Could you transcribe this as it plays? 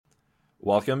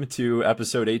Welcome to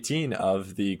episode 18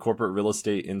 of the Corporate Real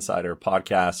Estate Insider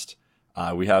podcast.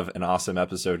 We have an awesome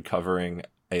episode covering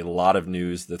a lot of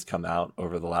news that's come out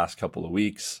over the last couple of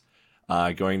weeks.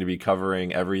 Going to be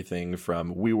covering everything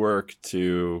from Wework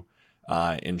to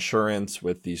insurance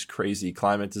with these crazy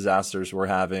climate disasters we're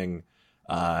having.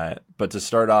 But to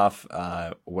start off,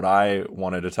 what I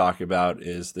wanted to talk about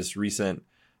is this recent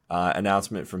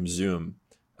announcement from Zoom.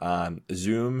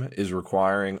 Zoom is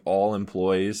requiring all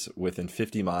employees within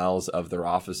 50 miles of their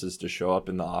offices to show up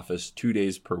in the office 2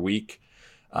 days per week.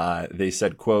 They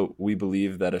said, quote, "We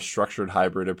believe that a structured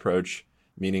hybrid approach,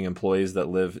 meaning employees that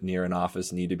live near an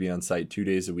office need to be on site 2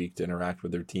 days a week to interact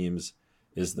with their teams,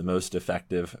 is the most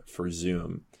effective for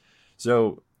Zoom."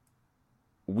 So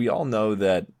we all know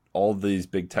that all these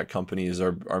big tech companies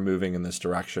are moving in this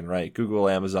direction, right? Google,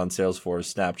 Amazon,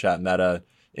 Salesforce, Snapchat, Meta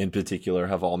in particular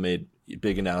have all made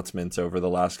big announcements over the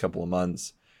last couple of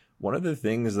months. One of the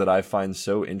things that I find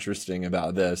so interesting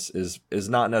about this is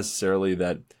not necessarily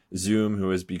that Zoom, who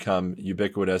has become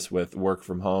ubiquitous with work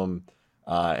from home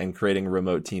and creating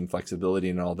remote team flexibility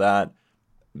and all that,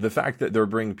 the fact that they're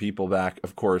bringing people back,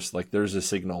 of course, like there's a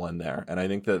signal in there. And I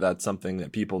think that that's something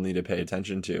that people need to pay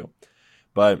attention to.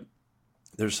 But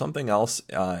there's something else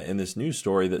in this news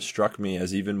story that struck me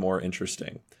as even more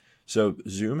interesting. So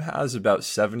Zoom has about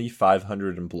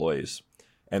 7,500 employees,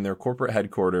 and their corporate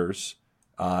headquarters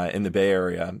in the Bay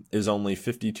Area is only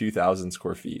 52,000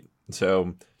 square feet.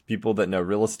 So people that know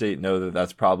real estate know that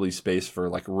that's probably space for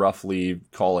like roughly,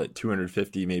 call it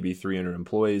 250, maybe 300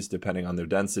 employees, depending on their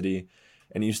density.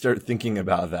 And you start thinking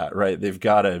about that, right? They've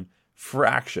got a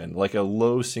fraction, like a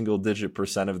low single-digit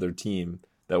 % of their team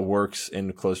that works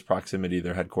in close proximity to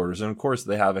their headquarters. And of course,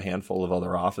 they have a handful of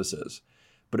other offices.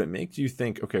 But it makes you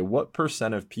think, okay, what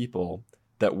 % of people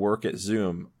that work at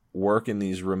Zoom work in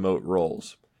these remote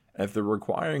roles? And if they're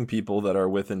requiring people that are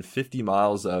within 50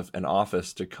 miles of an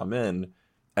office to come in,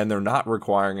 and they're not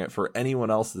requiring it for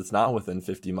anyone else that's not within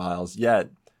 50 miles, yet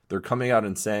they're coming out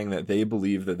and saying that they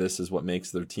believe that this is what makes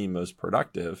their team most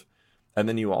productive. And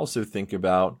then you also think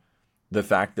about the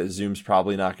fact that Zoom's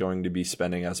probably not going to be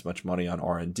spending as much money on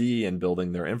R&D and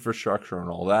building their infrastructure and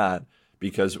all that,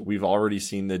 because we've already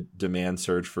seen the demand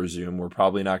surge for Zoom. We're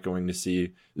probably not going to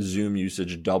see Zoom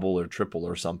usage double or triple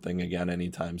or something again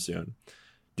anytime soon.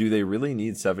 Do they really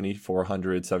need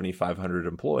 7,400, 7,500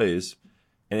 employees?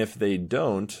 And if they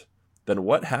don't, then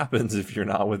what happens if you're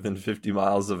not within 50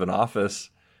 miles of an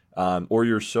office or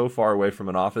you're so far away from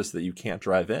an office that you can't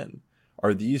drive in?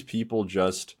 Are these people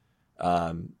just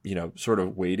sort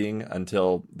of waiting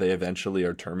until they eventually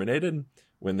are terminated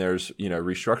when there's,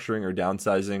 restructuring or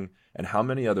downsizing? And how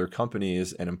many other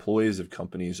companies and employees of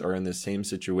companies are in the same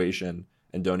situation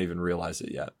and don't even realize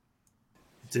it yet?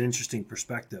 It's an interesting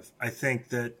perspective. I think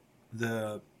that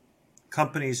the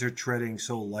companies are treading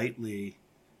so lightly.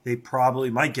 They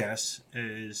probably, my guess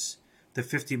is the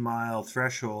 50-mile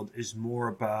threshold is more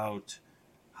about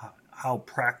how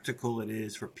practical it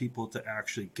is for people to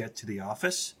actually get to the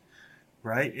office,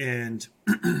 right? And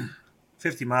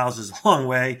 50 miles is a long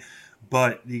way,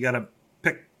 but you got to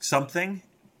pick something.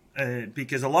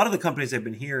 Because a lot of the companies I've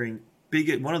been hearing,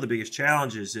 one of the biggest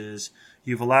challenges is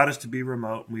you've allowed us to be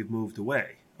remote and we've moved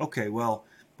away. Okay, well,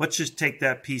 let's just take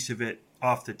that piece of it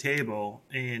off the table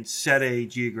and set a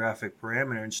geographic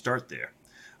parameter and start there.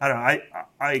 I don't know.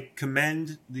 I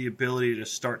commend the ability to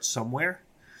start somewhere,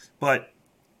 but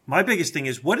my biggest thing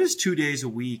is, what does 2 days a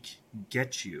week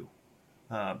get you?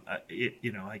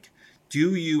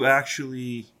 Do you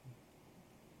actually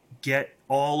get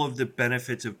all of the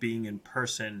benefits of being in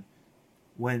person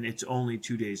when it's only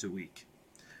 2 days a week?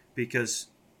 Because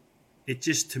it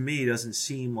just, to me, doesn't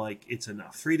seem like it's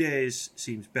enough. 3 days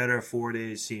seems better. 4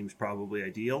 days seems probably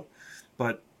ideal.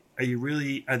 But are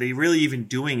they really even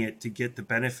doing it to get the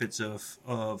benefits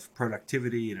of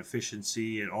productivity and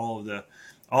efficiency and all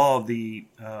of the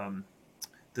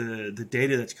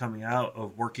data that's coming out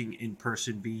of working in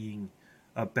person being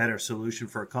a better solution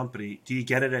for a company? Do you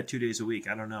get it at 2 days a week?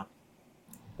 I don't know.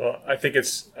 Well, I think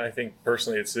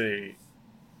personally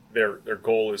their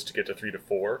goal is to get to 3 to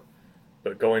 4,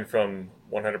 but going from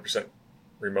 100%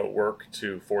 remote work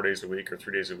to 4 days a week or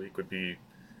 3 days a week would be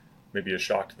maybe a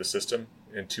shock to the system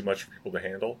and too much for people to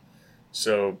handle.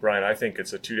 So, Brian, I think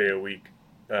it's a 2 day a week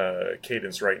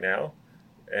cadence right now,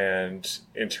 and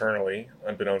internally,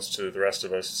 unbeknownst to the rest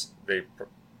of us, they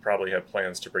probably have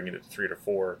plans to bring it to 3 to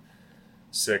 4,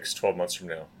 6, 12 months from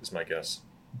now, is my guess.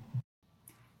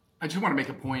 I just want to make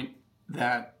a point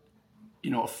that,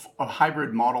 a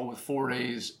hybrid model with 4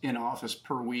 days in office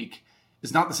per week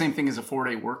is not the same thing as a 4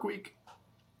 day work week.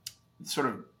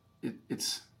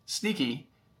 It's sneaky,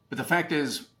 but the fact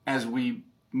is, as we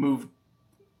move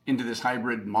into this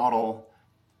hybrid model,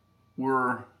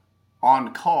 we're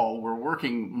on call, we're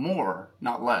working more,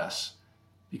 not less.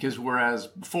 Because whereas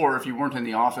before, if you weren't in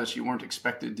the office, you weren't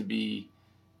expected to be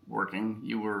working,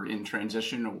 you were in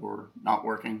transition or not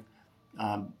working.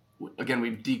 Again,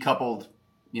 we've decoupled,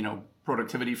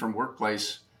 productivity from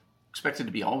workplace, expected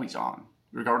to be always on,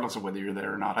 regardless of whether you're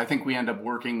there or not. I think we end up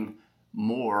working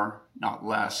more, not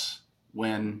less,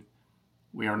 when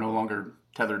we are no longer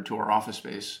tethered to our office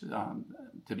space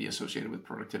to be associated with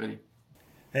productivity.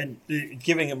 And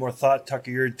giving it more thought,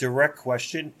 Tucker, your direct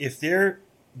question, if their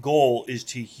goal is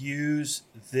to use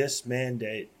this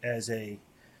mandate as a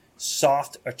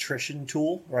soft attrition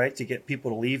tool, right, to get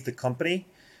people to leave the company,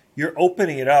 you're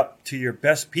opening it up to your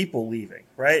best people leaving,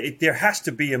 right? There has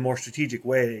to be a more strategic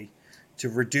way to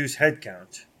reduce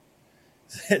headcount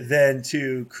than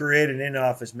to create an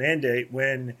in-office mandate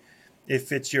when,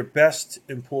 if it's your best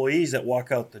employees that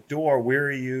walk out the door, where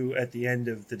are you at the end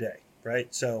of the day,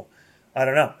 right? So I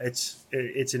don't know. It's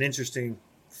an interesting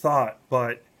thought,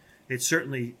 but it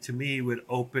certainly, to me, would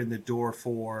open the door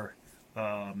for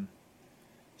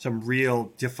some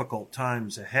real difficult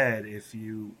times ahead if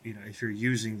you're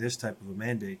using this type of a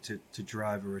mandate to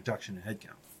drive a reduction in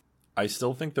headcount. I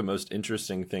still think the most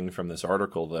interesting thing from this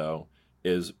article, though,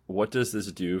 is what does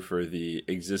this do for the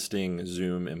existing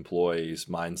Zoom employees'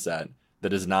 mindset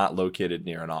that is not located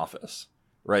near an office,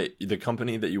 right? The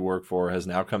company that you work for has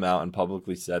now come out and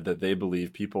publicly said that they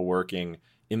believe people working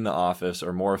in the office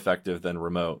are more effective than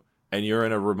remote. And you're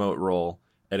in a remote role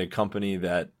at a company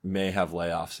that may have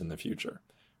layoffs in the future,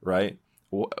 right?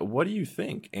 What do you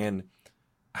think? And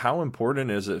how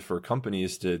important is it for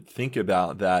companies to think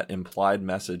about that implied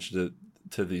message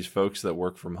to these folks that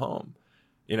work from home?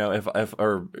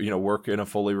 Work in a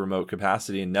fully remote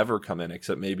capacity and never come in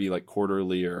except maybe like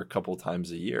quarterly or a couple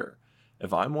times a year.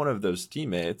 If I'm one of those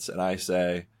teammates and I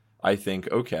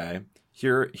think, okay,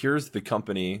 here's the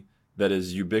company that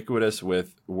is ubiquitous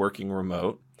with working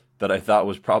remote, that I thought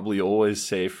was probably always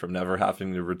safe from never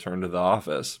having to return to the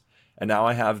office. And now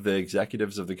I have the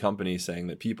executives of the company saying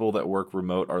that people that work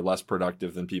remote are less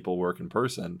productive than people work in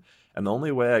person. And the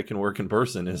only way I can work in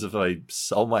person is if I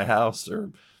sell my house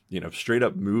or, straight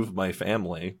up move my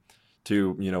family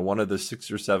to, one of the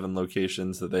 6 or 7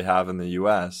 locations that they have in the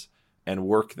US and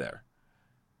work there.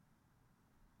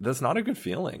 That's not a good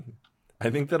feeling. I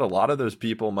think that a lot of those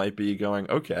people might be going,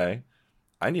 okay,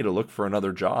 I need to look for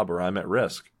another job or I'm at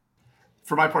risk.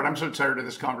 For my part, I'm so tired of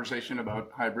this conversation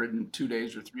about hybrid in 2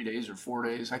 days or 3 days or 4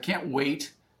 days. I can't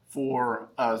wait for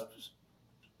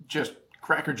just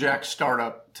crackerjack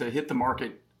startup to hit the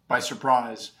market by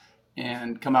surprise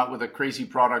and come out with a crazy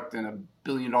product and $1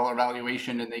 billion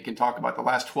valuation, and they can talk about the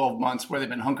last 12 months where they've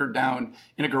been hunkered down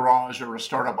in a garage or a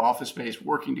startup office space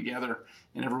working together,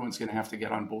 and everyone's going to have to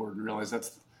get on board and realize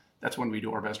that's when we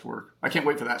do our best work. I can't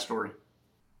wait for that story.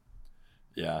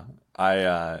 Yeah,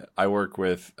 I work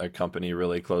with a company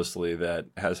really closely that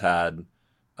has had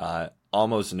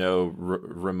almost no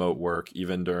remote work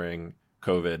even during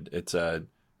COVID. It's a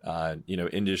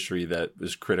industry that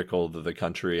was critical to the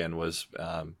country and was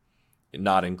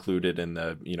not included in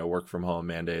the work from home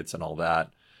mandates and all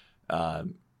that.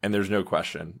 And there's no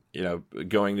question,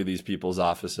 going to these people's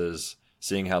offices,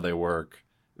 seeing how they work,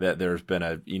 that there's been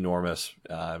an enormous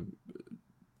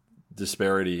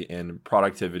disparity in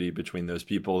productivity between those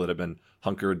people that have been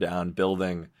hunkered down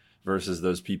building versus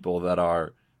those people that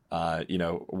are,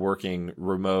 working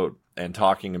remote and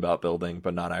talking about building,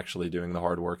 but not actually doing the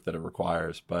hard work that it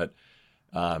requires. But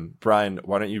Brian,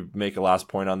 why don't you make a last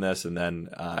point on this? And then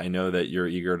I know that you're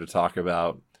eager to talk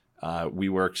about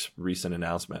WeWork's recent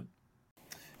announcement.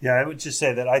 Yeah, I would just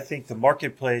say that I think the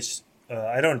marketplace,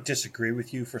 I don't disagree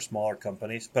with you for smaller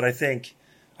companies, but I think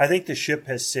the ship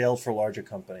has sailed for larger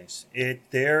companies.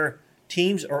 Their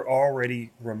teams are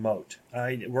already remote.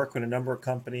 I work with a number of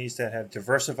companies that have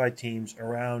diversified teams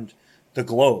around the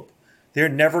globe. They're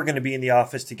never going to be in the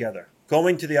office together.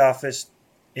 Going to the office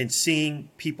and seeing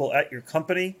people at your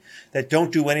company that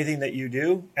don't do anything that you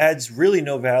do adds really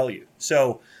no value.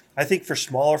 So I think for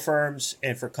smaller firms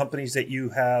and for companies that you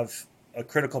have a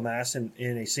critical mass in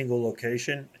a single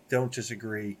location, don't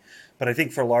disagree. But I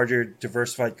think for larger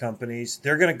diversified companies,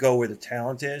 they're going to go where the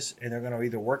talent is, and they're going to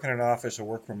either work in an office or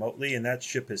work remotely, and that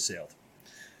ship has sailed.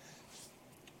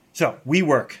 So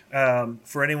WeWork,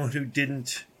 for anyone who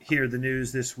didn't hear the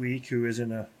news this week, who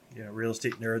isn't a real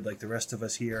estate nerd like the rest of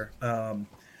us here,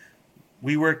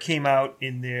 WeWork came out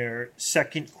in their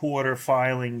second quarter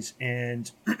filings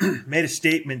and made a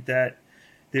statement that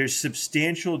there's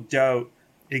substantial doubt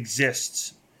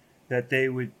exists that they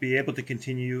would be able to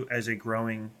continue as a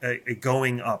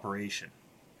going operation.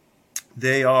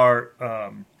 They are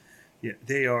Yeah,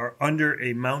 they are under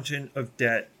a mountain of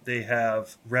debt. They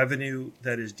have revenue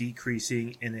that is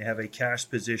decreasing, and they have a cash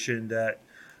position that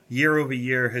year over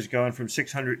year has gone from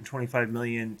 625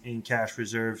 million in cash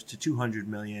reserves to 200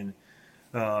 million,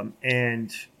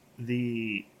 and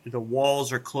the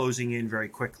walls are closing in very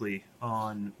quickly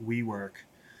on WeWork,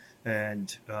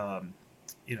 and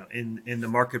in the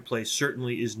marketplace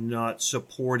certainly is not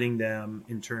supporting them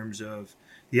in terms of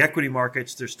the equity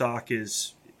markets. Their stock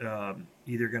is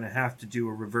either going to have to do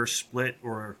a reverse split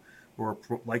or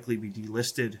likely be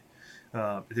delisted.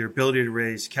 Their ability to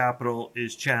raise capital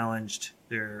is challenged.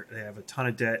 They have a ton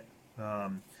of debt,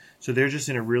 so they're just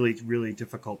in a really, really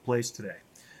difficult place today.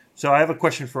 So I have a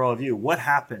question for all of you. What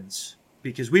happens?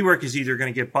 Because WeWork is either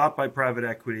going to get bought by private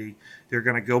equity, they're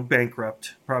going to go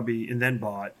bankrupt, probably, and then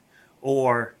bought,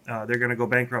 or they're going to go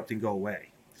bankrupt and go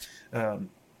away.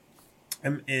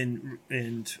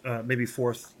 And maybe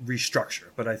fourth, restructure.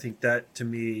 But I think that, to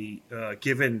me,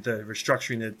 given the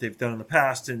restructuring that they've done in the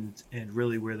past and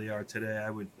really where they are today,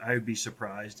 I would be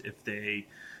surprised if they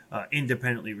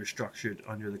independently restructured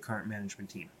under the current management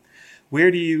team.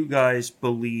 Where do you guys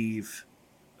believe?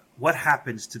 What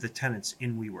happens to the tenants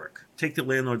in WeWork? Take the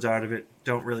landlords out of it.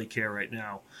 Don't really care right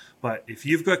now. But if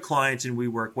you've got clients in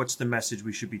WeWork, what's the message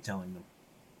we should be telling them?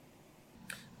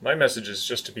 My message is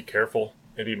just to be careful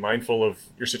and be mindful of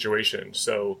your situation.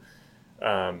 So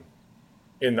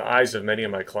in the eyes of many of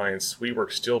my clients,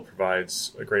 WeWork still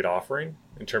provides a great offering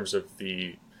in terms of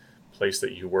the place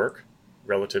that you work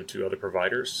relative to other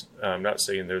providers. I'm not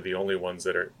saying they're the only ones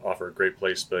that offer a great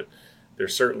place, but they're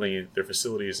certainly, their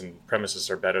facilities and premises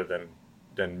are better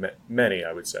than many,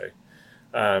 I would say.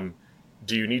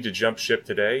 Do you need to jump ship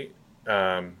today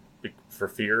for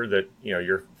fear that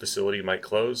your facility might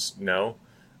close? No.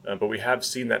 But we have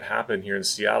seen that happen here in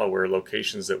Seattle, where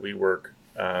locations that WeWork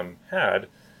had,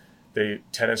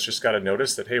 tenants just got a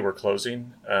notice that, hey, we're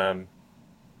closing.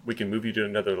 We can move you to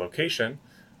another location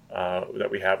that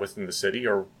we have within the city,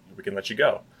 or we can let you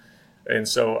go. And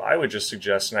so I would just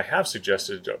suggest, and I have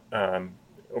suggested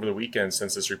over the weekend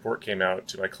since this report came out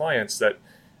to my clients, that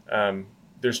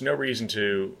there's no reason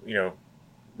to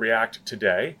react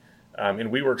today. And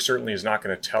WeWork certainly is not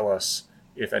going to tell us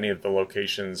if any of the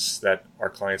locations that our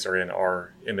clients are in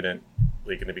are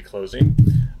imminently going to be closing.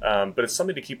 But it's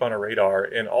something to keep on our radar.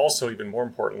 And also, even more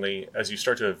importantly, as you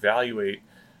start to evaluate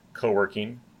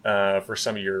co-working for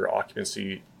some of your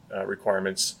occupancy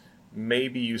requirements,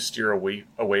 maybe you steer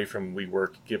away from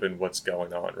WeWork given what's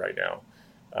going on right now.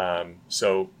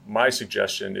 So my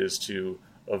suggestion is to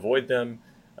avoid them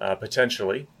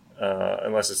potentially,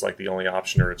 unless it's like the only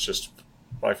option or it's just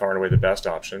by far and away the best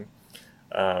option.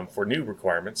 For new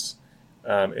requirements.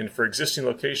 And for existing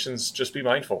locations, just be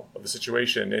mindful of the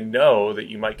situation and know that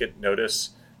you might get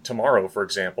notice tomorrow, for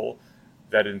example,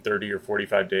 that in 30 or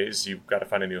 45 days, you've got to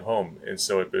find a new home. And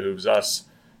so it behooves us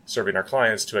serving our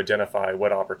clients to identify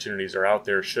what opportunities are out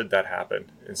there should that happen.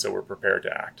 And so we're prepared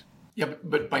to act. Yeah,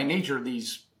 but by nature,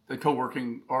 the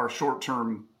co-working are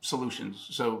short-term solutions.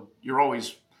 So you're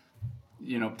always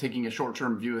taking a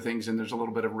short-term view of things, and there's a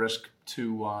little bit of risk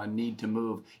to need to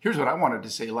move. Here's what I wanted to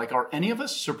say. Are any of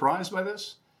us surprised by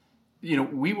this?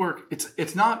 WeWork,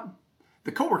 it's not,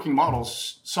 the co-working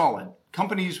model's solid.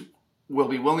 Companies will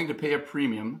be willing to pay a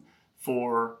premium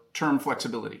for term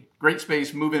flexibility. Great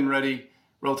space, move-in ready,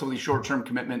 relatively short-term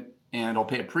commitment, and I'll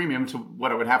pay a premium to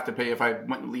what I would have to pay if I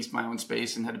went and leased my own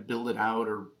space and had to build it out,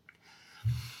 or,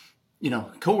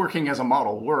 co-working as a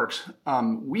model works.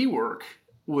 WeWork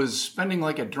was spending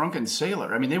like a drunken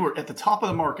sailor. I mean, they were at the top of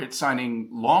the market signing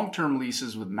long-term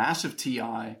leases with massive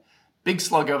TI, big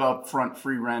slug of upfront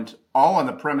free rent, all on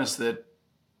the premise that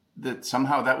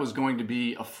somehow that was going to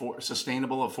be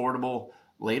sustainable, affordable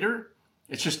later.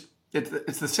 It's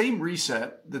the same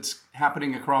reset that's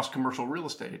happening across commercial real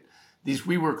estate. These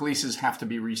WeWork leases have to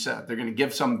be reset. They're going to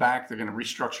give some back. They're going to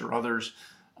restructure others.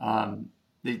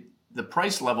 The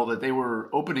price level that they were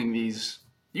opening these,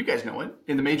 you guys know it,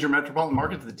 in the major metropolitan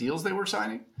markets, the deals they were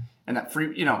signing, and that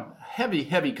free,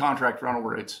 heavy contract rental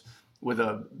rates with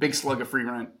a big slug of free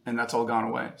rent, and that's all gone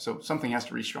away. So something has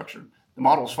to restructure. The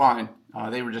model's fine.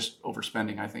 They were just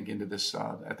overspending, I think, into this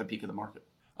at the peak of the market.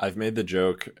 I've made the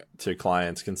joke to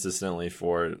clients consistently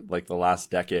for like the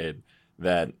last decade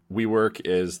that WeWork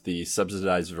is the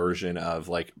subsidized version of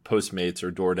like Postmates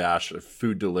or DoorDash,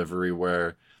 food delivery,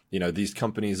 where these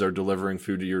companies are delivering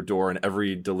food to your door, and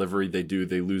every delivery they do,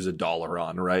 they lose $1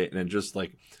 on, right? And it just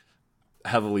like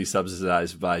heavily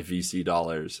subsidized by VC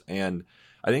dollars. And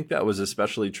I think that was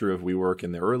especially true of WeWork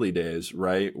in the early days,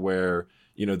 right? Where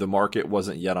the market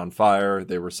wasn't yet on fire.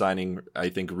 They were signing, I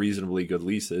think, reasonably good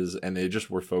leases, and they just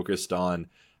were focused on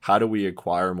how do we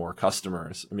acquire more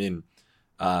customers. I mean,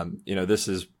 this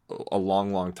is a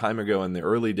long, long time ago in the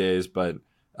early days, but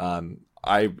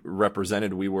I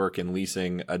represented WeWork in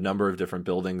leasing a number of different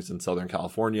buildings in Southern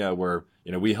California where,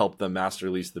 we helped them master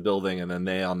lease the building, and then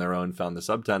they on their own found the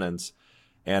subtenants.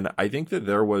 And I think that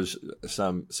there was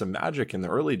some magic in the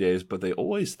early days, but they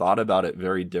always thought about it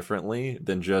very differently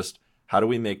than just how do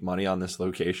we make money on this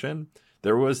location.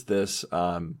 There was this,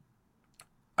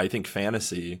 I think,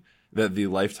 fantasy that the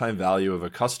lifetime value of a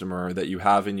customer that you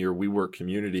have in your WeWork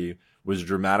community was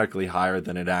dramatically higher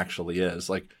than it actually is.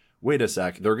 Like, wait a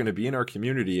sec, they're going to be in our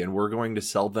community and we're going to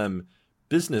sell them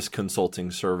business consulting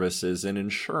services and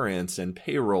insurance and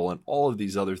payroll and all of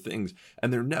these other things.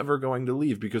 And they're never going to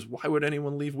leave, because why would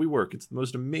anyone leave WeWork? It's the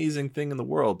most amazing thing in the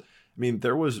world. I mean,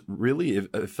 there was really,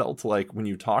 it felt like when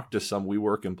you talk to some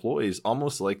WeWork employees,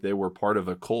 almost like they were part of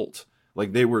a cult,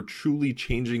 like they were truly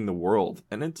changing the world.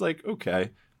 And it's like,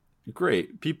 okay,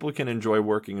 great. People can enjoy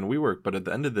working in WeWork, but at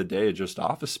the end of the day, it's just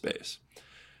office space.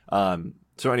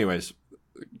 So anyways,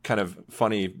 kind of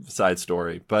funny side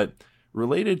story, but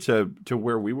related to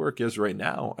where WeWork is right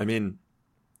now. I mean,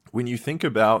 when you think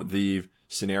about the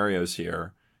scenarios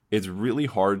here, it's really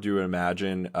hard to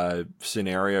imagine a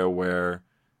scenario where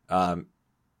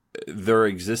their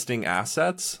existing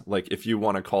assets, like if you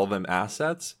want to call them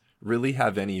assets, really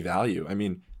have any value. I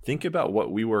mean, think about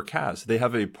what WeWork has. They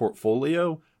have a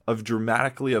portfolio of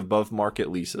dramatically above market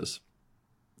leases.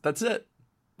 That's it.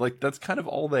 Like, that's kind of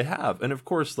all they have. And of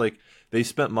course, like, they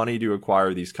spent money to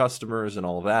acquire these customers and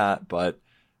all that, but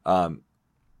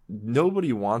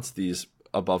nobody wants these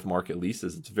above market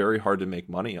leases. It's very hard to make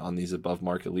money on these above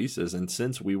market leases. And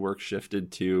since WeWork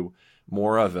shifted to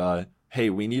more of a, hey,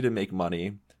 we need to make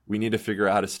money, we need to figure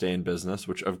out how to stay in business,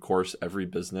 which of course every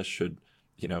business should,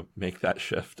 make that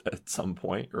shift at some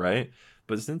point, right?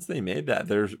 But since they made that,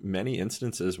 there's many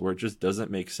instances where it just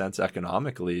doesn't make sense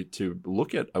economically to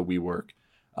look at a WeWork.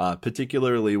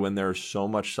 Particularly when there's so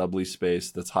much sublease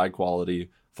space that's high quality,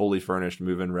 fully furnished,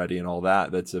 move-in ready, and all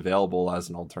that's available as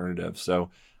an alternative. So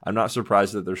I'm not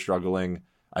surprised that they're struggling.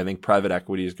 I think private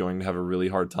equity is going to have a really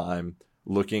hard time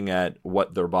looking at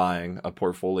what they're buying, a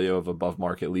portfolio of above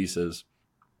market leases,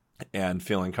 and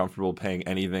feeling comfortable paying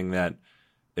anything that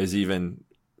is even,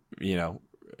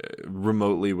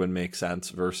 remotely would make sense,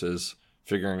 versus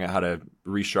figuring out how to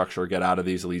restructure, get out of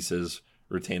these leases,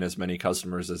 retain as many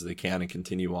customers as they can, and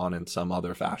continue on in some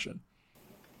other fashion.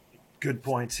 Good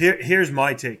points. Here's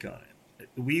my take on it.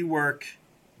 WeWork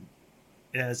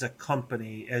as a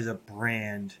company, as a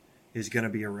brand, is going to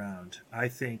be around. I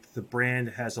think the brand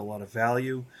has a lot of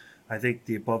value. I think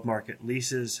the above market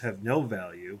leases have no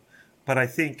value, but I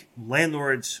think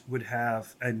landlords would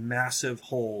have a massive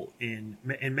hole in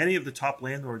many of the top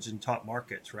landlords in top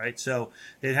markets, right? So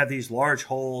they'd have these large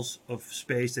holes of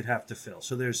space they'd have to fill.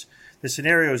 So there's the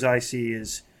scenarios I see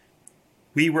is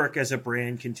WeWork as a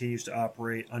brand continues to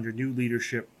operate under new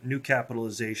leadership, new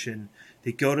capitalization.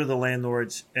 They go to the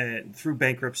landlords and through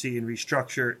bankruptcy and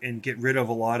restructure and get rid of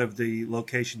a lot of the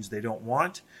locations they don't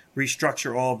want,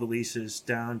 restructure all of the leases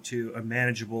down to a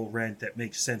manageable rent that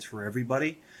makes sense for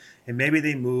everybody. And maybe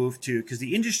they move to, because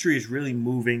the industry is really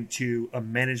moving to a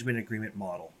management agreement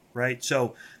model, right?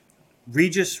 So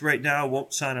Regis right now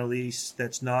won't sign a lease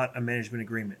that's not a management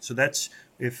agreement. So that's,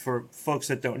 if for folks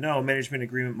that don't know, a management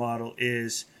agreement model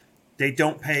is they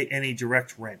don't pay any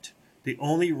direct rent. The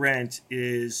only rent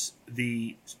is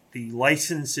the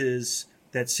licenses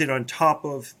that sit on top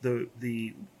of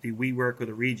the WeWork or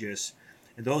the Regis.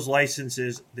 And those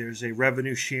licenses, there's a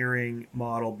revenue sharing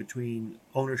model between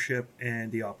ownership and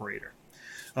the operator.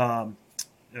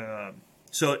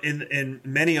 So in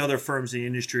many other firms in the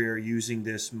industry are using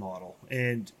this model,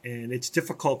 and it's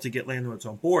difficult to get landlords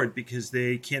on board because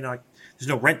they cannot. There's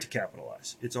no rent to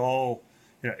capitalize. It's all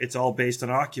based on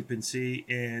occupancy,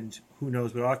 and who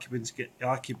knows what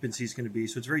occupancy is going to be.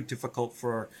 So it's very difficult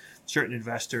for certain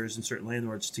investors and certain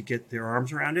landlords to get their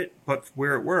arms around it. But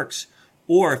where it works,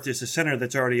 or if there's a center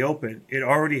that's already open, it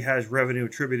already has revenue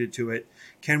attributed to it.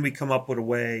 Can we come up with a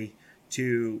way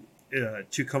to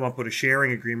come up with a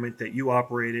sharing agreement that you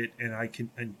operate it and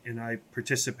I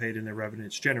participate in the revenue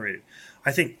that's generated?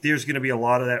 I think there's going to be a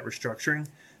lot of that restructuring.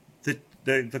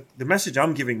 The message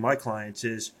I'm giving my clients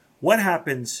is what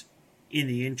happens in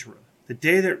the interim. The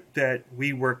day that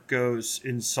WeWork goes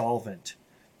insolvent,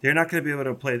 they're not going to be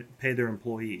able to pay their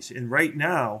employees. And right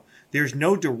now, there's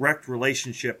no direct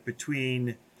relationship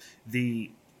between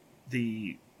the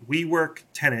WeWork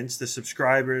tenants, the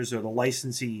subscribers or the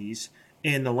licensees,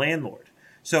 and the landlord.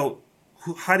 So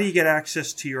how do you get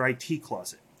access to your IT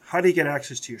closet? how do you get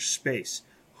access to your space?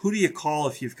 Who do you call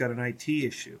if you've got an IT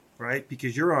issue, right?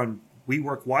 Because you're on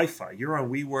WeWork Wi-Fi, you're on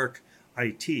WeWork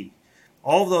IT.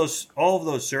 All of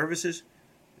those services,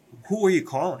 who are you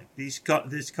calling? This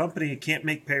company can't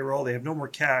make payroll. They have no more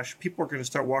cash. People are going to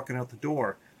start walking out the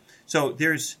door. So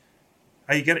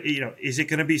are you going to, is it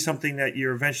going to be something that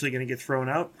you're eventually going to get thrown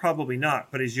out? Probably not.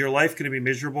 But is your life going to be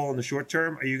miserable in the short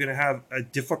term? Are you going to have a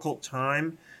difficult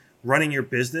time running your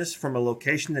business from a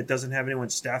location that doesn't have anyone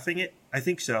staffing it? I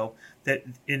think so. That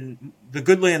the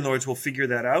good landlords will figure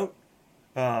that out.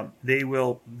 The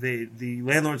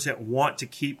landlords that want to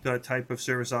keep that type of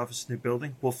service office in their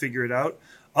building will figure it out.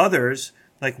 Others,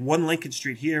 like one Lincoln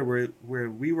Street here, where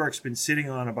WeWork's been sitting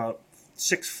on about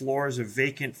 6 floors of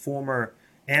vacant former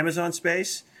Amazon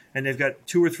space, and they've got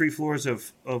 2 or 3 floors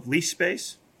of lease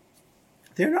space.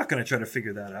 They're not going to try to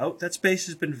figure that out. That space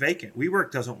has been vacant.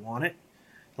 WeWork doesn't want it.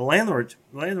 The landlord's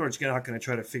not going to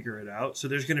try to figure it out. So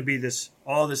there's going to be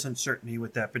all this uncertainty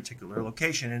with that particular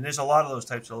location, and there's a lot of those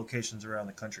types of locations around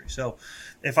the country. So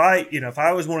if I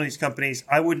was one of these companies,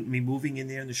 I wouldn't be moving in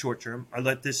there in the short term. I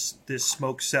let this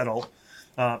smoke settle,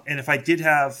 and if I did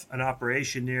have an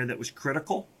operation there that was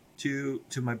critical to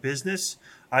my business,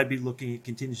 I'd be looking at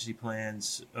contingency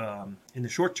plans in the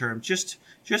short term, just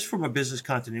from a business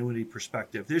continuity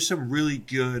perspective. There's some really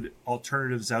good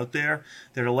alternatives out there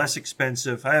that are less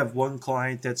expensive. I have one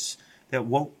client that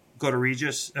won't go to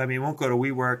won't go to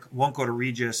WeWork, won't go to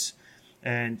Regis,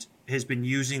 and has been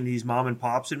using these mom and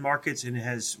pops in markets, and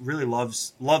has really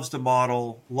loves the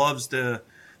model, loves the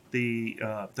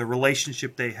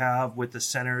relationship they have with the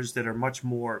centers that are much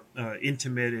more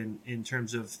intimate in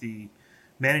terms of the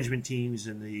management teams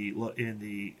and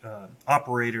the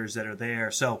operators that are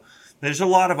there. So there's a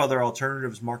lot of other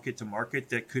alternatives market to market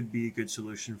that could be a good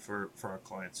solution for our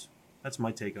clients. That's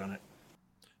my take on it.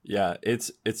 Yeah,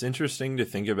 it's interesting to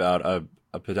think about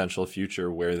a potential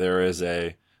future where there is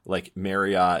a like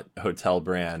Marriott hotel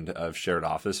brand of shared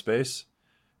office space,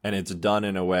 and it's done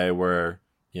in a way where,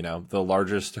 the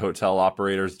largest hotel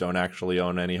operators don't actually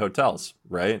own any hotels,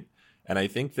 right? And I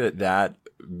think that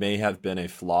may have been a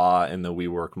flaw in the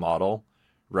WeWork model,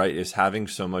 right? Is having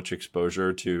so much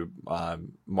exposure to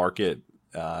market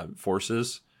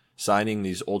forces, signing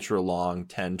these ultra long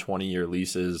 10, 20-year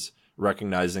leases,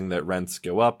 recognizing that rents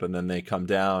go up and then they come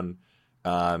down.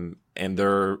 And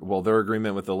their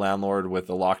agreement with the landlord with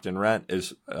the locked in rent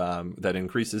is that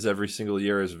increases every single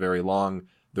year is very long.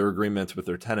 Their agreements with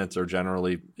their tenants are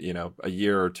generally, a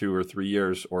year or 2 or 3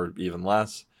 years or even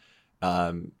less.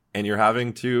 And you're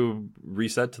having to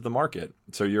reset to the market.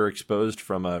 So you're exposed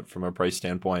from a price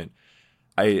standpoint.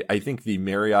 I think the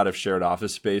Marriott of shared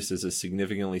office space is a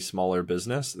significantly smaller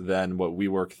business than what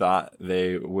WeWork thought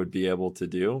they would be able to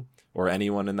do, or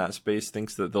anyone in that space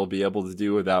thinks that they'll be able to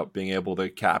do without being able to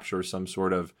capture some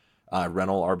sort of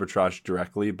rental arbitrage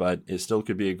directly, but it still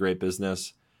could be a great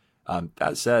business.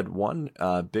 That said, one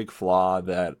big flaw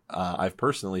that I've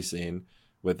personally seen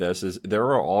with this is there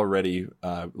are already,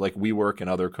 like WeWork and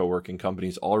other co-working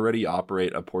companies already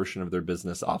operate a portion of their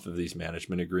business off of these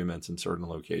management agreements in certain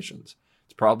locations.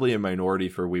 It's probably a minority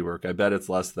for WeWork. I bet it's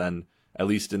less than, at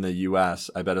least in the US,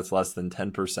 I bet it's less than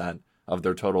 10% of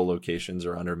their total locations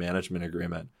are under management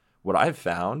agreement. What I've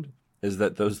found is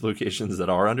that those locations that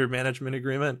are under management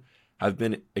agreement have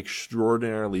been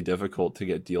extraordinarily difficult to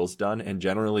get deals done, and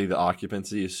generally the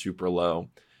occupancy is super low.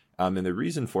 And the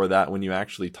reason for that, when you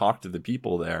actually talk to the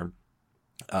people there,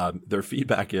 their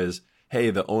feedback is, hey,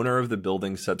 the owner of the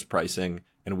building sets pricing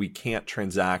and we can't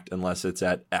transact unless it's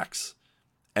at X.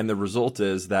 And the result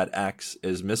is that X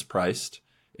is mispriced.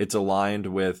 It's aligned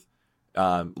with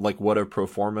like what a pro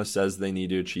forma says they need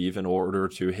to achieve in order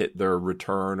to hit their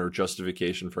return or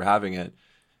justification for having it.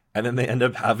 And then they end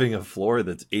up having a floor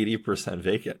that's 80%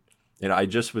 vacant. I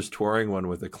just was touring one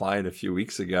with a client a few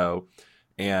weeks ago,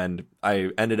 and I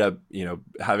ended up,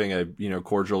 having a,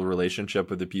 cordial relationship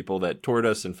with the people that toured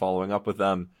us and following up with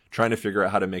them, trying to figure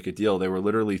out how to make a deal. They were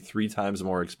literally 3 times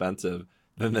more expensive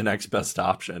than the next best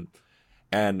option.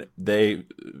 And they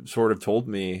sort of told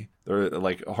me, they're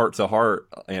like heart to heart,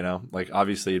 like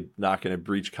obviously not going to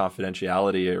breach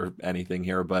confidentiality or anything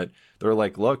here, but they're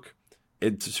like, look,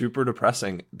 it's super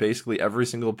depressing. Basically, every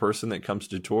single person that comes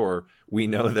to tour, we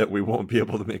know that we won't be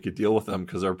able to make a deal with them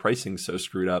because our pricing's so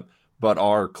screwed up. But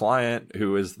our client,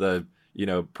 who is the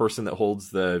person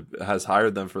that has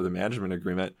hired them for the management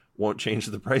agreement, won't change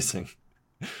the pricing.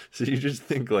 So you just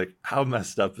think like, how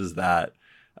messed up is that?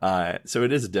 So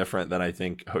it is different than I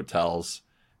think hotels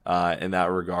in that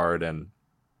regard. And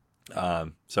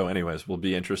so anyways, will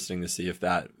be interesting to see if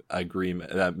that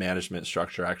agreement, that management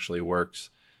structure actually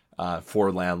works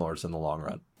for landlords in the long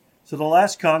run. So the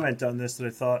last comment on this that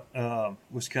I thought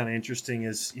was kind of interesting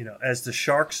is, as the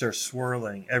sharks are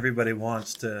swirling, everybody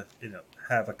wants to,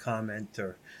 have a comment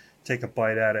or take a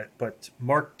bite at it. But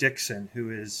Mark Dixon, who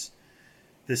is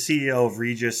the CEO of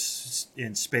Regis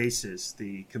in Spaces,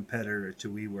 the competitor to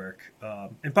WeWork.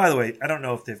 And by the way, I don't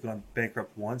know if they've gone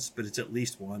bankrupt once, but it's at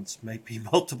least once, maybe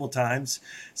multiple times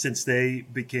since they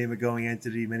became a going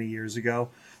entity many years ago.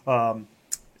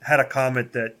 Had a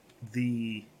comment that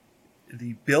the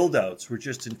build outs were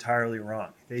just entirely wrong.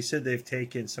 They said they've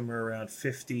taken somewhere around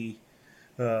 50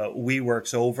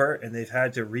 WeWorks over, and they've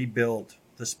had to rebuild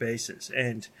the spaces.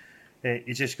 And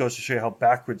it just goes to show you how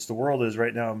backwards the world is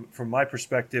right now from my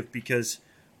perspective, because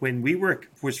when WeWork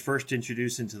was first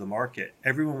introduced into the market,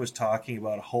 everyone was talking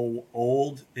about a whole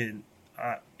old and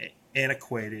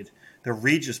antiquated the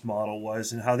Regis model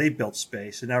was and how they built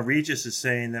space. And now Regis is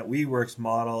saying that WeWork's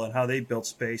model and how they built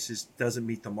spaces doesn't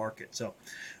meet the market. So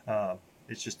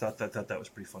it's just thought that was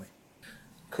pretty funny.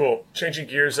 Cool. Changing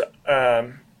gears,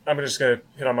 I'm just going to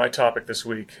hit on my topic this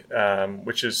week,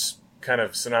 which is kind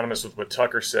of synonymous with what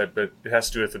Tucker said, but it has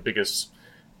to do with the biggest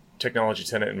technology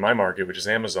tenant in my market, which is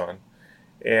Amazon.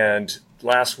 And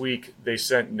last week, they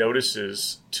sent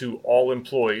notices to all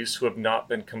employees who have not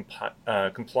been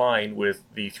complying with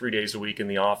the 3 days a week in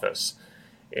the office.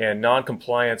 And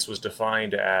non-compliance was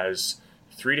defined as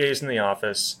 3 days in the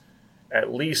office,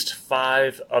 at least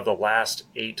 5 of the last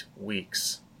 8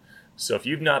 weeks. So if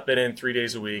you've not been in 3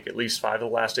 days a week, at least 5 of the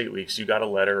last 8 weeks, you got a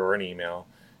letter or an email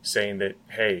saying that,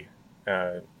 hey,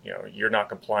 you're not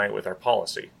compliant with our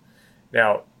policy.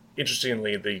 Now,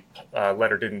 interestingly, the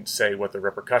letter didn't say what the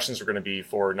repercussions were going to be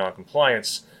for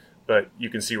noncompliance, but you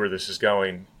can see where this is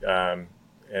going. And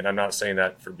I'm not saying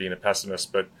that for being a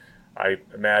pessimist, but I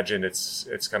imagine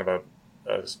it's kind of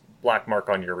a black mark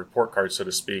on your report card, so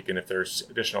to speak. And if there's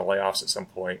additional layoffs at some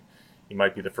point, you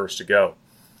might be the first to go.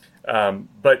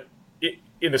 But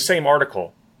in the same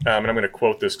article, and I'm going to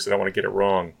quote this because I don't want to get it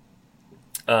wrong.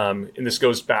 And this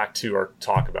goes back to our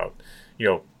talk about,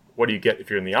 what do you get if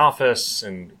you're in the office,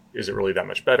 and is it really that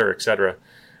much better, et cetera.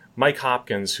 Mike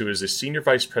Hopkins, who is the senior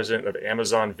vice president of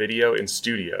Amazon Video and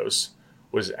Studios,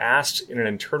 was asked in an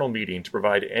internal meeting to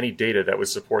provide any data that would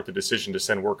support the decision to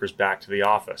send workers back to the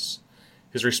office.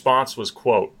 His response was,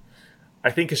 quote,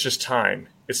 "I think it's just time.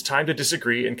 It's time to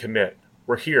disagree and commit.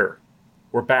 We're here.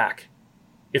 We're back.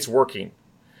 It's working,"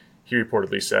 he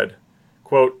reportedly said.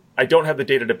 Quote, "I don't have the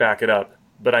data to back it up,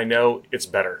 but I know it's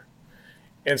better."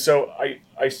 And so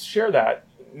I share that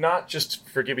not just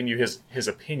for giving you his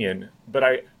opinion, but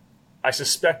I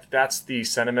suspect that's the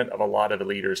sentiment of a lot of the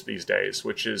leaders these days,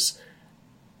 which is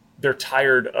they're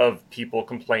tired of people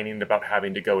complaining about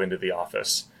having to go into the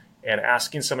office. And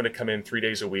asking someone to come in 3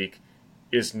 days a week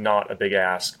is not a big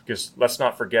ask, because let's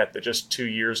not forget that just 2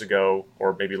 years ago,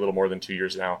 or maybe a little more than 2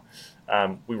 years now,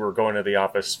 we were going to the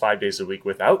office 5 days a week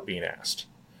without being asked.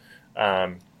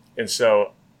 And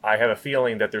so I have a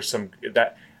feeling that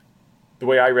that the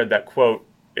way I read that quote,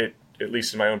 at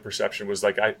least in my own perception, was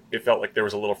like it felt like there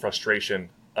was a little frustration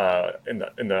in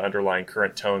the underlying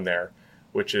current tone there,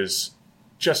 which is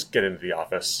just get into the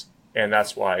office. And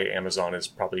that's why Amazon is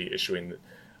probably issuing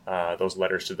those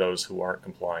letters to those who aren't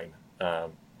complying.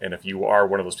 And if you are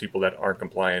one of those people that aren't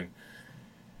complying,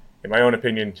 in my own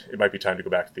opinion, it might be time to go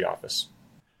back to the office.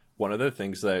 One of the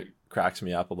things that cracks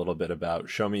me up a little bit about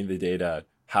show me the data,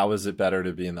 how is it better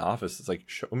to be in the office? It's like,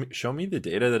 show me the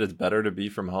data that it's better to be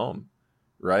from home,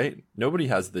 right? Nobody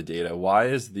has the data. Why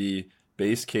is the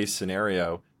base case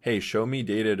scenario, hey, show me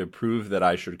data to prove that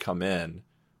I should come in?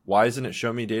 Why isn't it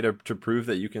show me data to prove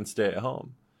that you can stay at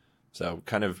home? So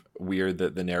kind of weird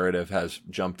that the narrative has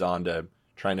jumped on to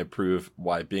trying to prove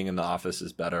why being in the office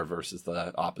is better versus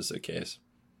the opposite case.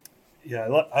 Yeah,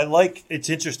 I like it's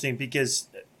interesting because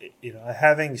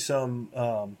having some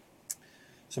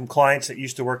clients that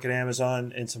used to work at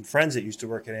Amazon and some friends that used to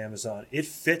work at Amazon, it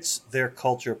fits their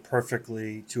culture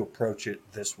perfectly to approach it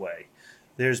this way.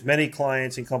 There's many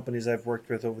clients and companies I've worked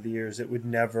with over the years that would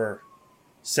never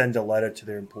send a letter to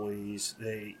their employees.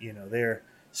 They're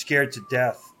scared to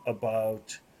death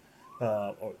about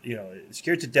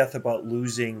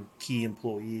losing key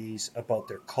employees, about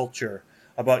their culture,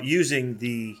 about using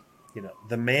the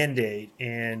mandate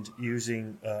and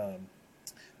using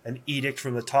an edict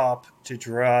from the top to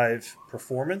drive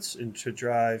performance and to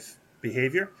drive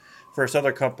behavior, versus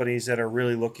other companies that are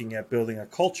really looking at building a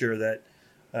culture that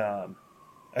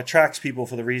attracts people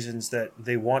for the reasons that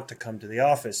they want to come to the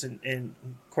office. And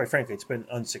quite frankly, it's been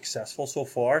unsuccessful so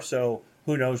far. So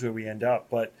who knows where we end up.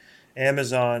 But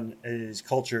Amazon's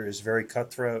culture is very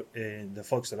cutthroat. And the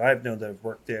folks that I've known that have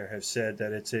worked there have said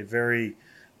that it's a very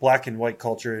black and white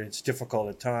culture. And it's difficult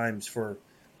at times for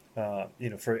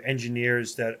for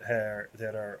engineers that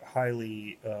are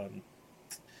highly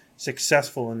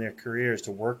successful in their careers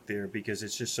to work there, because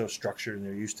it's just so structured and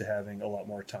they're used to having a lot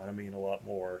more autonomy and a lot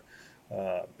more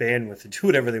bandwidth to do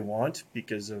whatever they want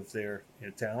because of their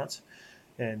talents.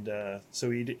 And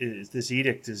this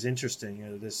edict is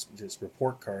interesting. This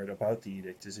report card about the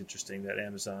edict is interesting, that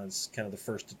Amazon's kind of the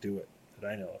first to do it that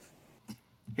I know of.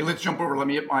 Hey, let's jump over. Let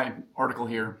me get my article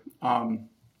here.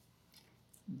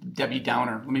 Debbie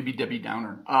Downer. Let me be Debbie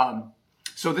Downer.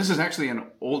 So this is actually an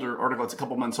older article. It's a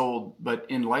couple months old, but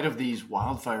in light of these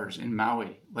wildfires in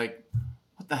Maui, like,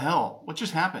 what the hell? What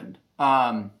just happened?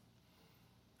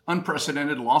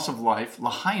 Unprecedented loss of life.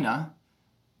 Lahaina.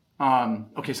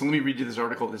 Okay, so let me read you this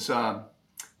article. This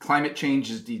climate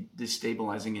change is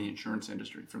destabilizing the insurance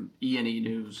industry, from E&E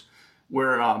News,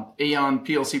 where Aon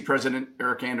PLC president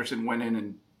Eric Anderson went in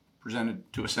and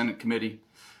presented to a Senate committee.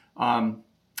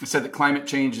 It said that climate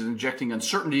change is injecting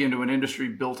uncertainty into an industry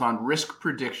built on risk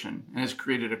prediction and has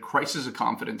created a crisis of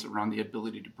confidence around the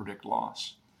ability to predict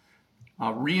loss.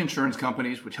 Reinsurance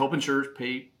companies, which help insurers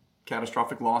pay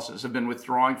catastrophic losses, have been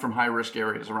withdrawing from high-risk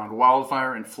areas around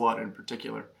wildfire and flood in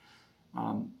particular.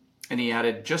 And he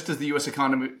added, just as the U.S.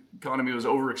 economy was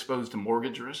overexposed to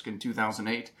mortgage risk in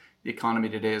 2008, the economy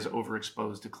today is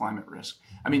overexposed to climate risk.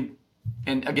 I mean,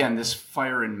 and again, this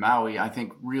fire in Maui, I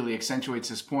think, really accentuates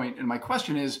this point. And my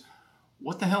question is,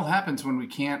 what the hell happens when we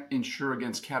can't insure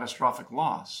against catastrophic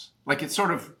loss? Like, it's sort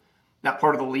of that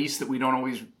part of the lease that we don't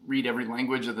always read every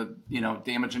language of the,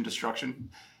 damage and destruction,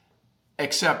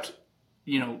 except,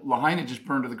 Lahaina just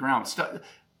burned to the ground.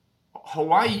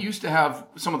 Hawaii used to have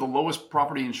some of the lowest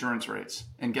property insurance rates.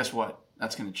 And guess what?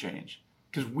 That's going to change,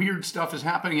 because weird stuff is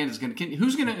happening, and it's going to.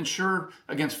 Who's going to insure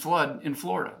against flood in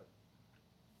Florida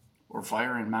or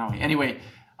fire in Maui? Anyway,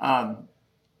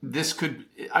 this could,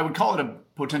 I would call it a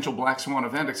potential black swan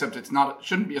event, except it's not. It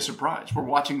shouldn't be a surprise. We're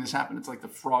watching this happen. It's like the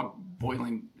frog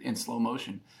boiling in slow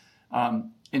motion.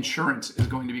 Insurance is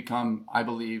going to become, I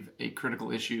believe, a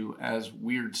critical issue as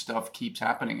weird stuff keeps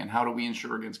happening. And how do we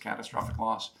insure against catastrophic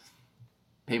loss?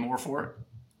 Pay more for it?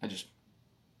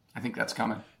 I think that's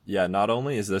coming. Yeah, not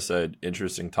only is this an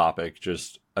interesting topic,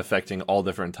 just affecting all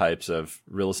different types of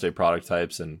real estate product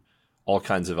types and all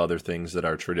kinds of other things that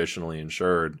are traditionally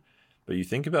insured, but you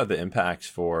think about the impacts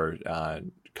for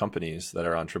companies that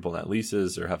are on triple net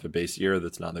leases or have a base year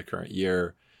that's not the current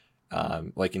year.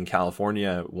 Like in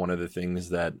California, one of the things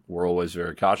that we're always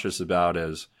very cautious about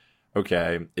is,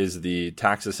 okay, is the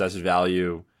tax assessed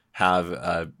value have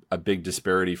a big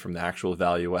disparity from the actual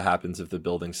value? What happens if the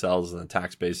building sells and the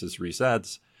tax basis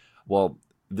resets? Well,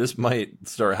 this might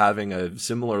start having a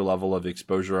similar level of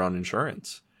exposure on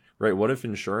insurance, right? What if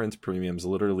insurance premiums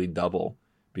literally double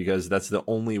because that's the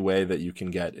only way that you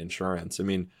can get insurance? I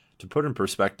mean, to put in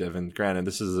perspective, and granted,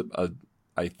 this is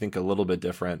I think a little bit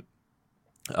different.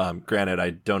 Granted,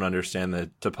 I don't understand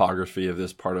the topography of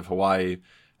this part of Hawaii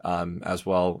as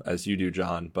well as you do,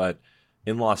 John, but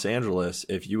in Los Angeles,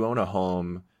 if you own a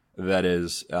home that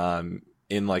is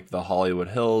in like the Hollywood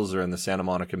Hills or in the Santa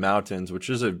Monica Mountains, which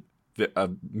is a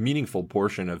meaningful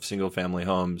portion of single family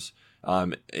homes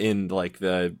in like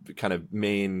the kind of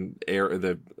main area,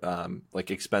 the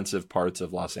like expensive parts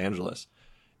of Los Angeles,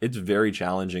 it's very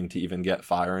challenging to even get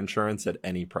fire insurance at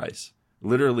any price,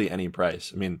 literally any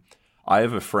price. I mean, I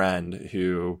have a friend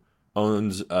who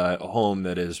owns a home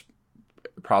that is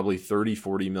probably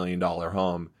 $30-40 million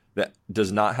home that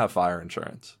does not have fire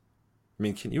insurance. I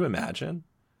mean, can you imagine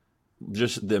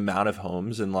just the amount of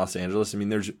homes in Los Angeles? I mean,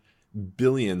 there's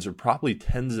billions or probably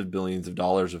tens of billions of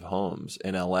dollars of homes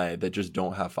in LA that just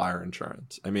don't have fire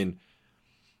insurance. I mean,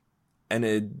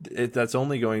 and that's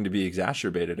only going to be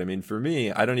exacerbated. I mean, for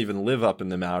me, I don't even live up in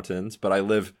the mountains, but I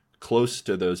live close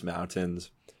to those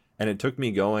mountains. And it took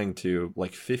me going to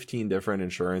like 15 different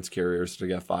insurance carriers to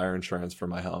get fire insurance for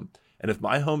my home. And if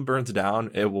my home burns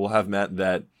down, it will have meant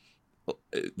that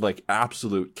like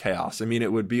absolute chaos. I mean,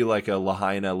 it would be like a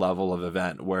Lahaina level of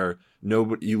event where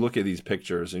you look at these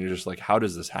pictures and you're just like, how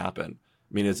does this happen?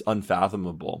 I mean, it's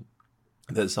unfathomable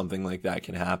that something like that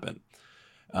can happen.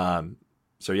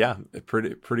 So yeah,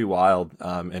 pretty wild,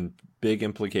 and big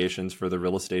implications for the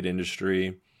real estate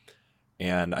industry.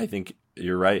 And I think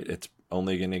you're right. It's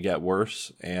only going to get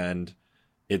worse. And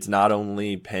it's not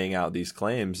only paying out these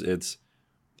claims, it's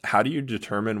how do you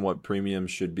determine what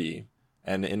premiums should be?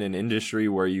 And in an industry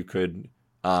where you could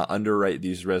underwrite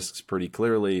these risks pretty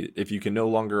clearly, if you can no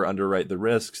longer underwrite the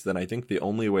risks, then I think the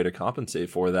only way to compensate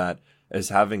for that is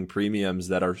having premiums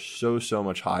that are so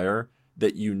much higher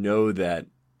that you know that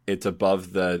it's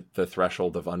above the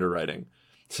threshold of underwriting.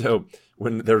 So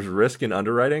when there's risk in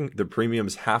underwriting, the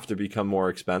premiums have to become more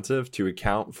expensive to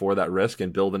account for that risk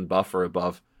and build in buffer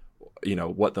above,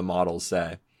 what the models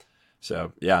say.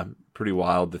 So yeah, pretty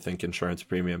wild to think insurance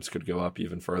premiums could go up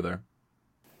even further.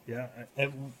 Yeah,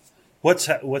 and what's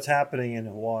happening in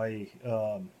Hawaii?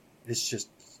 It's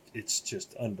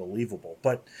just unbelievable.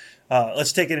 But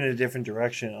let's take it in a different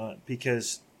direction,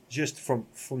 because just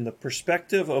from the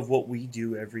perspective of what we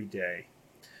do every day,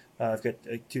 I've got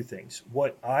two things.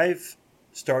 What I've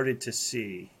started to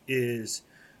see is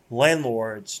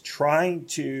landlords trying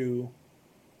to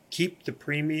keep the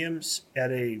premiums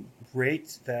at a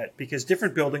rate that, because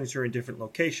different buildings are in different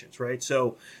locations, right?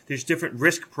 So there's different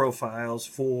risk profiles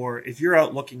for, if you're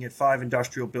out looking at 5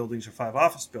 industrial buildings or 5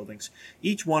 office buildings,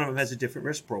 each one of them has a different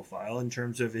risk profile in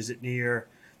terms of, is it near,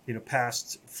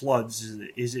 past floods?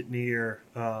 Is it near,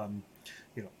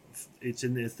 it's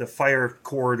in the fire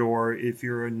corridor if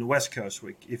you're in the West Coast.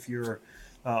 If you're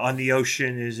on the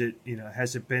ocean, is it,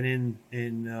 has it been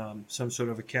in some sort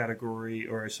of a category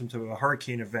or some sort of a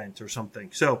hurricane event or something?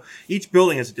 So each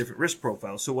building has a different risk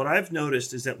profile. So what I've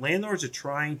noticed is that landlords are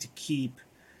trying to keep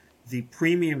the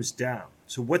premiums down.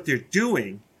 So what they're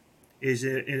doing is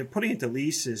putting into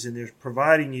leases, and they're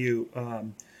providing you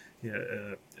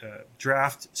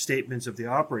draft statements of the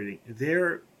operating.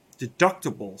 Their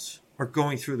deductibles are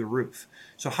going through the roof.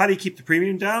 So how do you keep the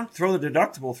premium down? Throw the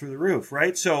deductible through the roof,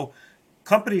 right? So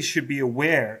companies should be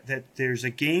aware that there's a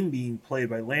game being played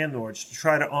by landlords to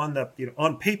try to,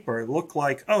 on paper, look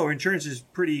like, oh, insurance is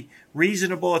pretty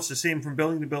reasonable. It's the same from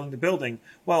building to building to building.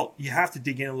 Well, you have to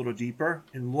dig in a little deeper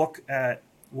and look at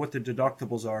what the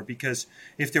deductibles are, because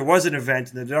if there was an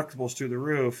event and the deductibles through the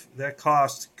roof, that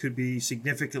cost could be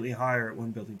significantly higher at one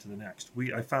building to the next.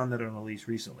 I found that on a lease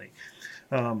recently.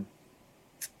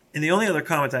 And the only other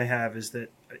comment I have is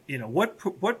that,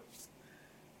 what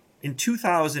in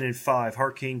 2005,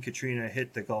 Hurricane Katrina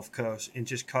hit the Gulf Coast and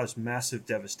just caused massive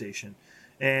devastation.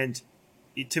 And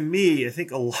to me, I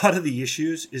think a lot of the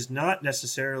issues is not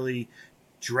necessarily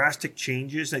drastic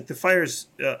changes. Like the fires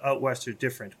out west are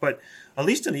different, but at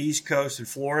least on the East Coast and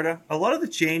Florida, a lot of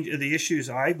the issues,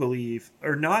 I believe,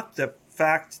 are not the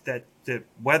fact that the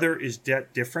weather is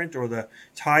that different or the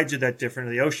tides are that different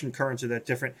or the ocean currents are that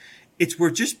different. It's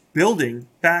we're just building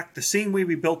back the same way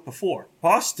we built before.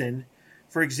 Boston,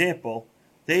 for example,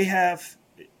 they have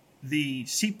the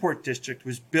Seaport District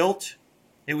was built.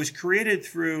 It was created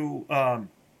through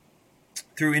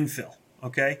infill,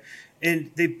 okay?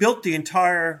 And they built the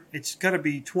entire, it's got to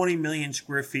be 20 million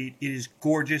square feet. It is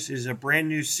gorgeous. It is a brand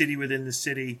new city within the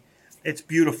city. It's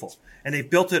beautiful. And they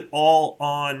built it all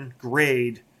on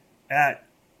grade at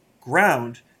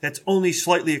ground that's only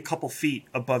slightly a couple feet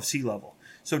above sea level.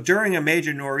 So during a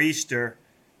major nor'easter,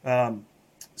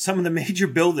 some of the major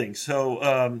buildings,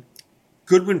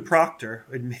 Goodwin Procter,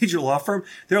 a major law firm,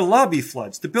 their lobby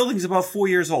floods. The building's about 4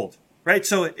 years old, right?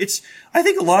 So I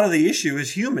think a lot of the issue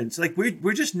is humans. Like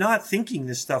we're just not thinking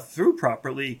this stuff through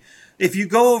properly. If you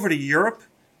go over to Europe,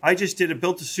 I just did a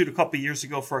build-to-suit a couple of years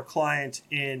ago for a client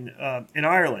in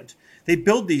Ireland. They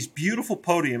build these beautiful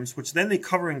podiums, which then they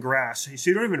cover in grass. So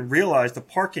you don't even realize the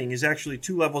parking is actually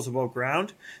 2 levels above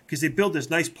ground, because they build this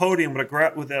nice podium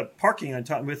with a parking on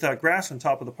top, with grass on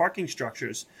top of the parking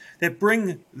structures that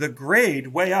bring the grade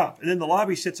way up. And then the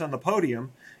lobby sits on the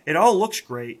podium. It all looks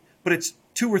great, but it's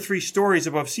 2 or 3 stories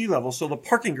above sea level. So the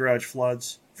parking garage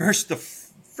floods versus the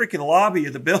freaking lobby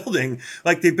of the building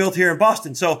like they built here in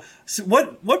Boston. So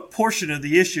what portion of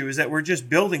the issue is that we're just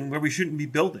building where we shouldn't be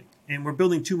building, and we're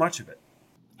building too much of it?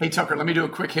 Hey, Tucker, let me do a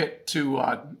quick hit to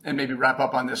and maybe wrap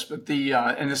up on this. But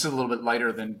and this is a little bit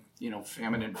lighter than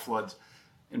famine and floods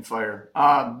and fire.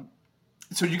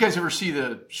 So you guys ever see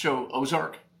the show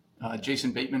Ozark?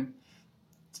 Jason Bateman,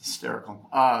 it's hysterical.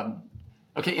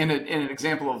 Okay, in an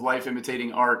example of life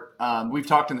imitating art, we've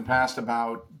talked in the past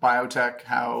about biotech,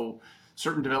 how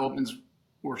certain developments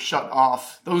were shut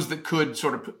off. Those that could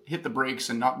sort of hit the brakes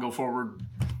and not go forward,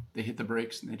 they hit the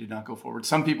brakes and they did not go forward.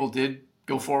 Some people did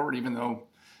go forward, even though.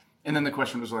 And then the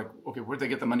question was like, okay, where'd they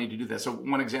get the money to do that? So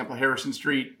one example, Harrison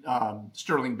Street,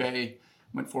 Sterling Bay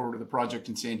went forward with a project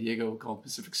in San Diego called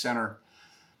Pacific Center.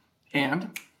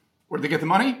 And where'd they get the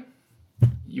money?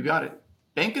 You got it.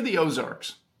 Bank of the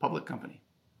Ozarks, public company,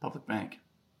 public bank.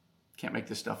 Can't make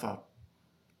this stuff up.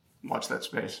 Watch that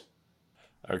space.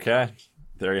 Okay,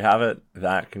 there you have it.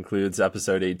 That concludes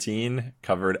episode 18.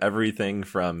 Covered everything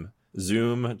from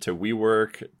Zoom to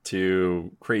Wework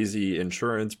to crazy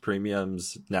insurance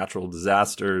premiums, natural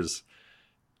disasters,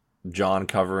 John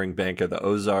covering Bank of the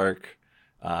Ozark,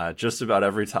 just about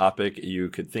every topic you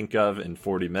could think of in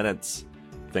 40 minutes.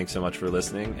 Thanks so much for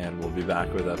listening, and we'll be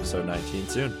back with episode 19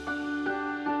 soon.